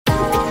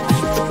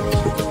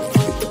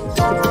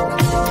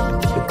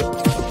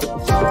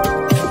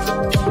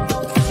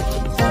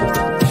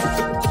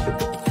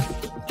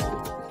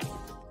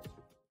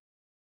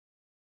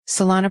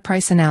Solana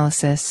price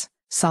analysis.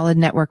 Solid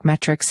network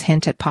metrics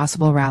hint at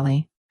possible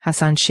rally.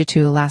 Hassan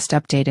Shittu last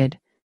updated.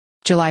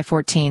 July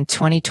 14,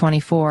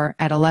 2024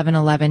 at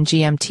 11:11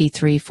 GMT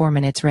 3-4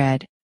 minutes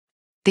red.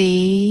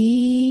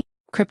 The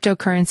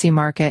cryptocurrency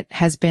market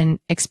has been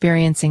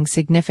experiencing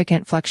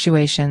significant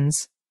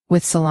fluctuations,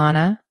 with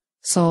Solana,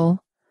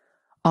 Sol,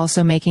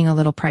 also making a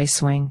little price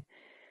swing.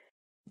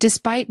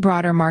 Despite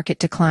broader market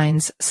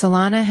declines,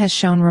 Solana has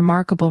shown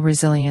remarkable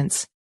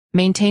resilience,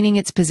 maintaining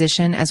its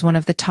position as one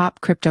of the top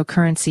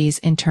cryptocurrencies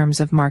in terms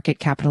of market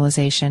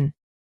capitalization.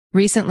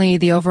 Recently,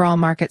 the overall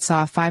market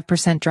saw a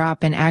 5%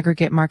 drop in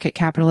aggregate market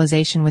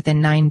capitalization within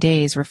 9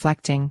 days,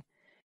 reflecting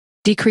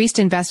decreased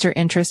investor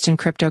interest in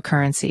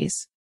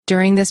cryptocurrencies.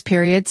 During this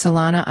period,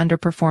 Solana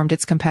underperformed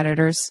its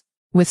competitors,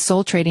 with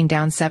Sol trading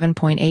down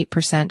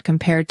 7.8%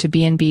 compared to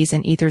BNB's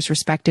and Ether's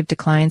respective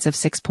declines of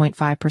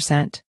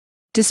 6.5%.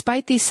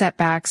 Despite these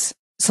setbacks,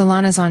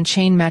 Solana's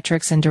on-chain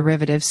metrics and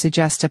derivatives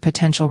suggest a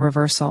potential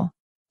reversal.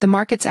 The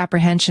market's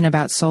apprehension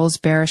about Sol's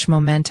bearish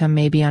momentum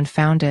may be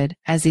unfounded,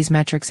 as these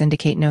metrics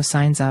indicate no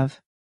signs of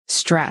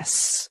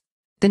stress.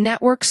 The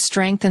network's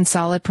strength and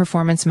solid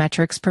performance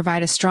metrics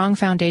provide a strong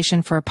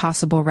foundation for a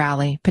possible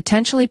rally,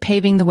 potentially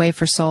paving the way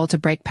for Sol to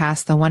break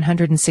past the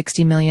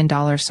 $160 million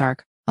SARC,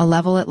 a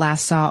level it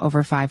last saw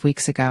over 5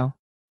 weeks ago.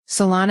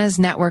 Solana's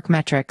network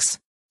metrics.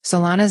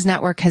 Solana's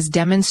network has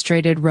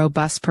demonstrated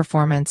robust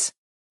performance,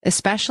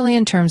 especially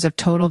in terms of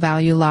total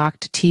value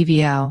locked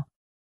TVL.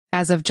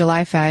 As of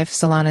July 5,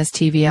 Solana's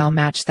TVL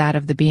matched that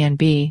of the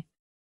BNB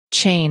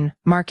chain,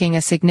 marking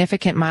a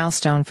significant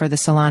milestone for the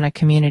Solana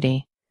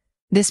community.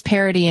 This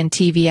parity in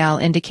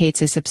TVL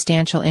indicates a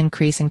substantial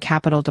increase in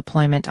capital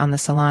deployment on the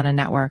Solana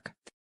network.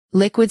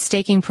 Liquid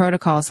staking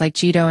protocols like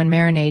Jito and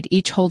Marinade,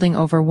 each holding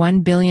over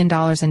 $1 billion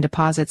in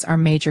deposits, are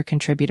major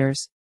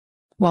contributors.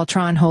 While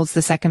Tron holds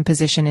the second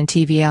position in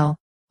TVL,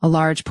 a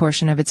large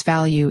portion of its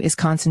value is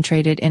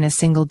concentrated in a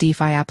single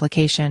DeFi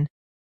application,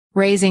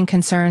 raising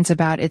concerns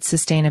about its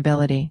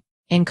sustainability.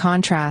 In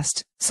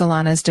contrast,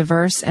 Solana's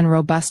diverse and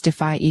robust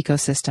DeFi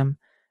ecosystem,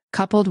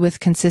 coupled with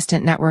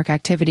consistent network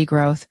activity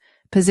growth,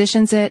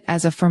 positions it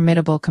as a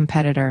formidable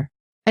competitor.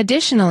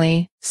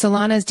 Additionally,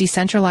 Solana's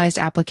decentralized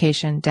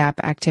application (dApp)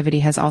 activity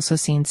has also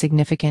seen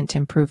significant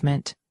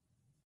improvement.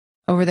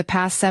 Over the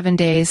past 7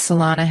 days,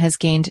 Solana has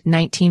gained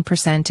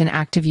 19% in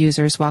active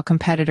users, while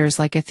competitors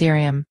like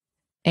Ethereum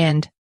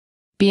and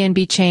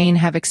BNB Chain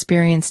have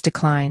experienced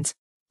declines.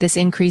 This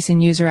increase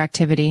in user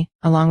activity,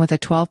 along with a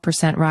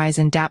 12% rise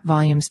in dApp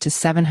volumes to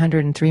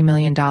 $703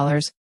 million,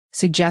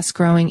 suggests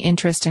growing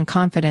interest and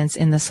confidence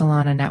in the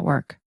Solana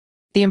network.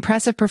 The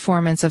impressive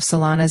performance of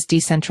Solana's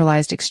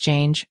decentralized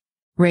exchange,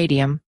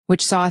 Radium,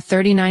 which saw a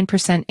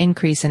 39%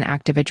 increase in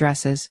active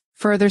addresses,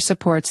 further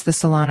supports the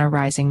Solana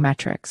rising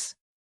metrics.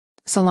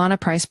 Solana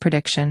price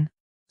prediction.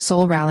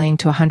 Sol rallying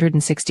to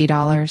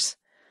 $160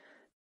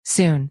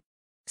 soon.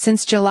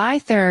 Since July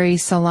 30,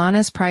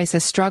 Solana's price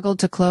has struggled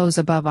to close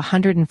above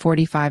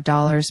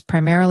 $145,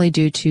 primarily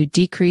due to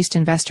decreased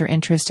investor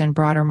interest and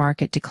broader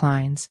market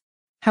declines.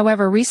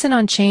 However, recent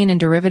on-chain and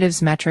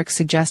derivatives metrics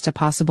suggest a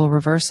possible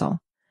reversal.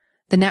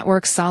 The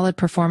network's solid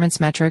performance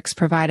metrics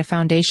provide a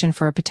foundation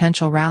for a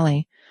potential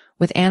rally,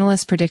 with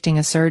analysts predicting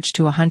a surge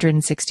to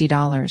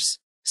 $160.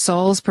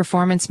 Sol's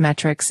performance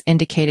metrics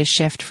indicate a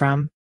shift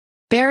from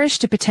bearish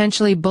to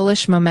potentially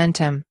bullish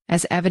momentum,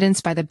 as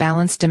evidenced by the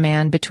balanced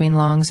demand between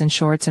longs and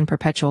shorts and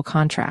perpetual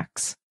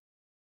contracts.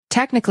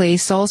 Technically,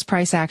 Sol's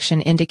price action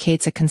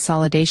indicates a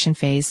consolidation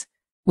phase,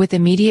 with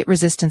immediate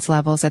resistance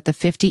levels at the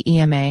 50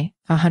 EMA,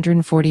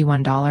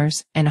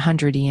 $141, and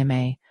 100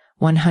 EMA,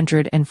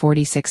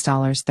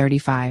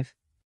 $146.35.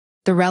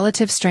 The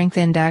Relative Strength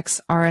Index,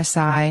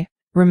 RSI,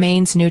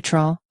 remains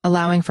neutral,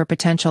 allowing for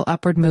potential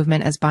upward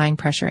movement as buying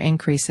pressure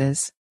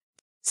increases.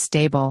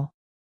 Stable.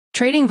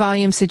 Trading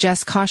volume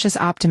suggests cautious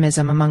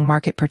optimism among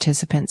market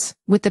participants,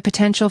 with the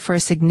potential for a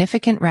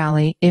significant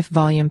rally if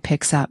volume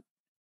picks up.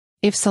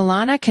 If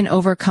Solana can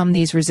overcome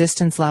these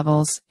resistance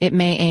levels, it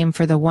may aim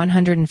for the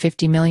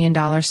 $150 million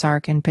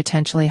SARC and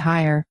potentially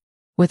higher,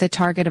 with a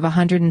target of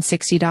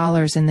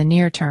 $160 in the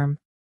near term.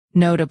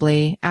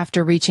 Notably,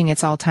 after reaching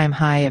its all-time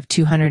high of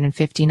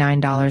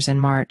 $259 in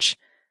March,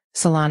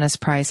 Solana's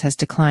price has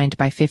declined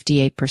by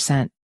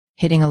 58%,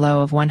 hitting a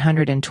low of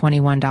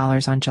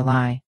 $121 on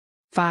July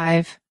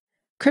 5.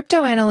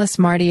 Crypto analyst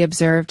Marty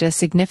observed a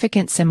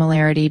significant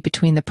similarity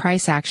between the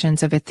price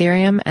actions of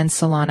Ethereum and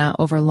Solana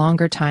over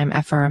longer time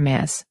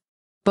FRMS.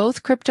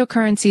 Both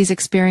cryptocurrencies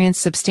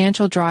experienced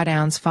substantial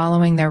drawdowns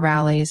following their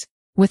rallies,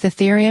 with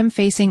Ethereum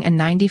facing a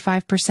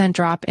 95%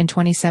 drop in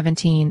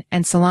 2017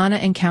 and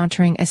Solana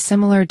encountering a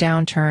similar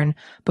downturn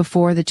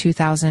before the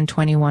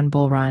 2021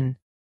 bull run.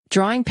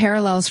 Drawing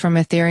parallels from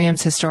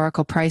Ethereum's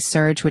historical price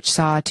surge, which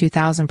saw a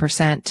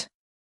 2,000%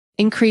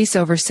 increase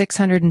over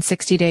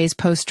 660 days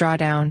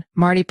post-drawdown,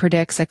 Marty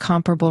predicts a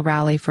comparable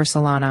rally for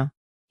Solana.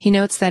 He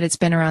notes that it's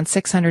been around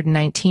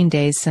 619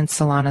 days since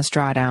Solana's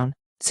drawdown,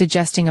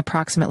 suggesting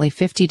approximately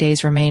 50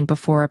 days remain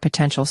before a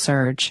potential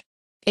surge.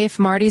 If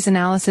Marty's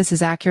analysis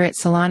is accurate,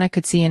 Solana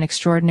could see an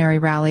extraordinary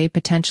rally,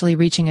 potentially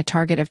reaching a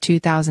target of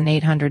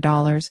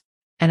 $2,800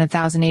 and a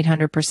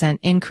 1,800%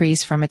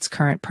 increase from its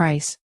current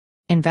price.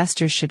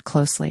 Investors should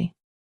closely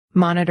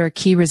monitor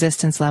key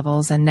resistance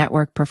levels and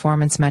network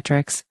performance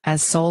metrics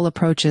as Sol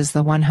approaches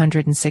the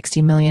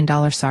 $160 million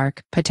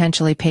SARC,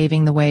 potentially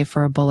paving the way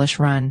for a bullish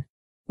run.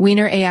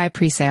 Wiener AI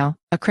presale,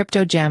 a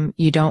crypto gem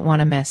you don't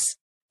want to miss.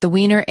 The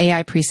Wiener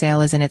AI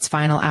presale is in its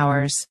final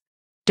hours.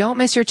 Don't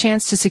miss your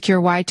chance to secure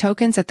Y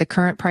tokens at the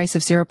current price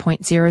of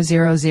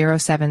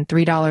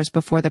 $0.00073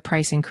 before the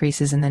price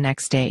increases in the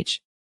next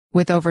stage.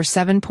 With over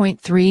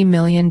 $7.3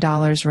 million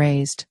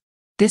raised.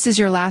 This is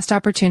your last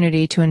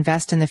opportunity to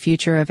invest in the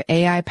future of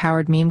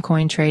AI-powered meme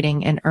coin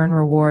trading and earn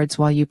rewards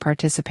while you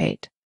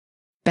participate.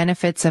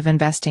 Benefits of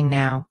investing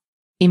now.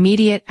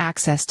 Immediate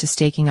access to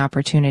staking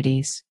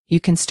opportunities. You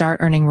can start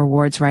earning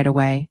rewards right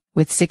away,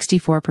 with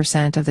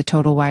 64% of the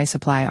total Y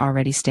supply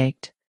already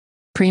staked.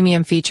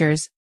 Premium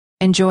features.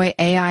 Enjoy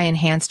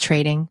AI-enhanced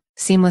trading,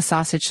 seamless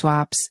sausage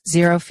swaps,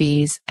 zero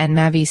fees, and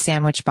Mavi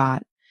sandwich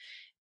bot.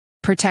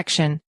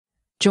 Protection.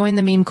 Join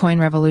the meme coin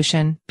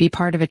revolution. Be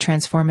part of a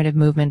transformative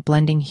movement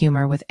blending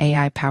humor with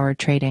AI-powered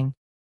trading.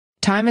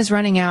 Time is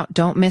running out.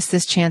 Don't miss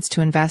this chance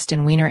to invest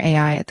in Wiener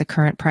AI at the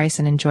current price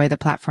and enjoy the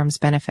platform's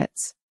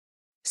benefits.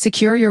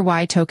 Secure your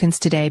Y tokens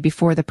today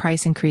before the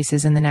price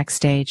increases in the next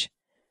stage.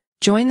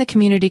 Join the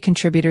community.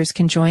 Contributors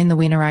can join the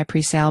Wiener AI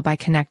presale by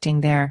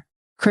connecting their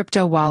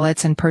crypto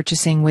wallets and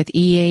purchasing with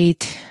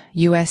E8,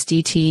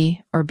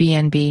 USDT, or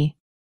BNB.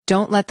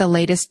 Don't let the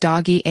latest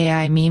doggy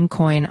AI meme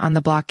coin on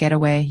the block get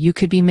away. You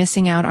could be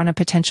missing out on a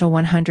potential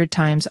 100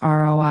 times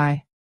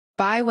ROI.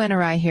 Bye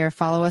Wiener AI here.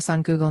 Follow us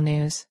on Google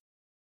News.